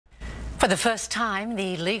For the first time,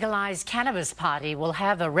 the Legalise Cannabis Party will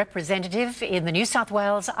have a representative in the New South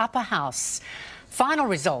Wales Upper House. Final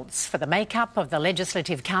results for the makeup of the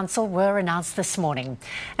Legislative Council were announced this morning.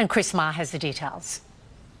 And Chris Marr has the details.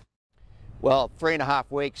 Well,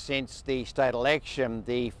 3.5 weeks since the state election,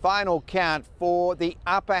 the final count for the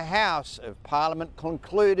Upper House of Parliament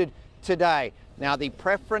concluded today. Now, the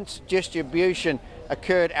preference distribution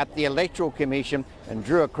occurred at the Electoral Commission and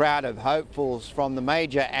drew a crowd of hopefuls from the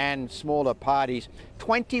major and smaller parties.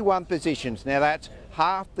 21 positions. Now, that's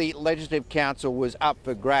half the Legislative Council was up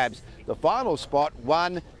for grabs. The final spot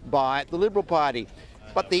won by the Liberal Party.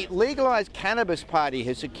 But the Legalise Cannabis Party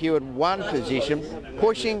has secured one position,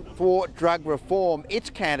 pushing for drug reform. Its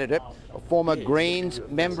candidate, a former Greens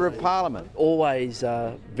Member of Parliament. Always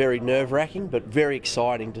very nerve-wracking, but very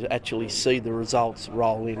exciting to actually see the results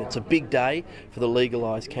roll in. It's a big day for the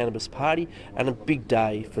Legalise Cannabis Party and a big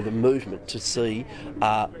day for the movement to see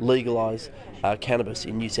legalise cannabis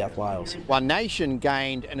in New South Wales. One Nation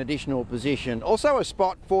gained an additional position, also a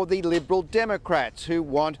spot for the Liberal Democrats, who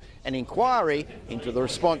want an inquiry into the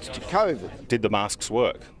response to COVID. Did the masks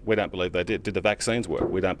work? We don't believe they did. Did the vaccines work?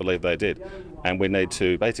 We don't believe they did. And we need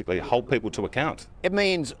to basically hold people to account. It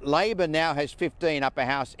means Labor now has 15 Upper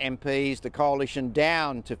House MPs, the Coalition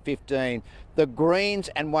down to 15. The Greens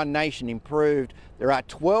and One Nation improved. There are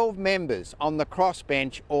 12 members on the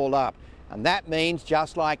crossbench all up. And that means,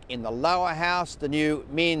 just like in the lower house, the new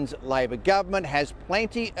Minns Labor government has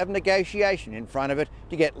plenty of negotiation in front of it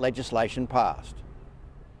to get legislation passed.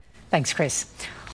 Thanks, Chris.